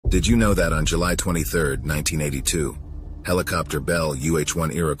Did you know that on July 23, 1982, helicopter Bell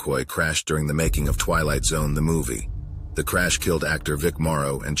UH-1 Iroquois crashed during the making of Twilight Zone the movie? The crash killed actor Vic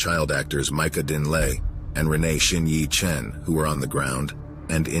Morrow and child actors Micah Din Lay and Renee Shin-Yi Chen, who were on the ground,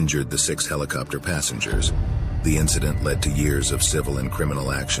 and injured the 6 helicopter passengers. The incident led to years of civil and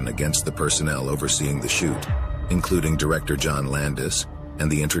criminal action against the personnel overseeing the shoot, including director John Landis, and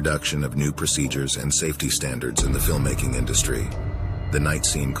the introduction of new procedures and safety standards in the filmmaking industry. The night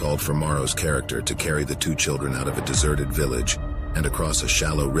scene called for Morrow's character to carry the 2 children out of a deserted village and across a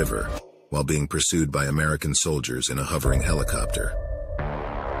shallow river, while being pursued by American soldiers in a hovering helicopter.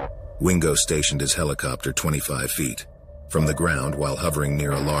 Wingo stationed his helicopter 25 feet from the ground while hovering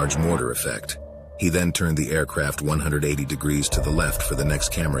near a large mortar effect. He then turned the aircraft 180 degrees to the left for the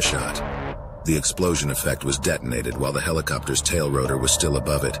next camera shot. The explosion effect was detonated while the helicopter's tail rotor was still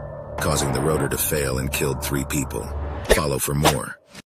above it, causing the rotor to fail and killed 3 people. Follow for more.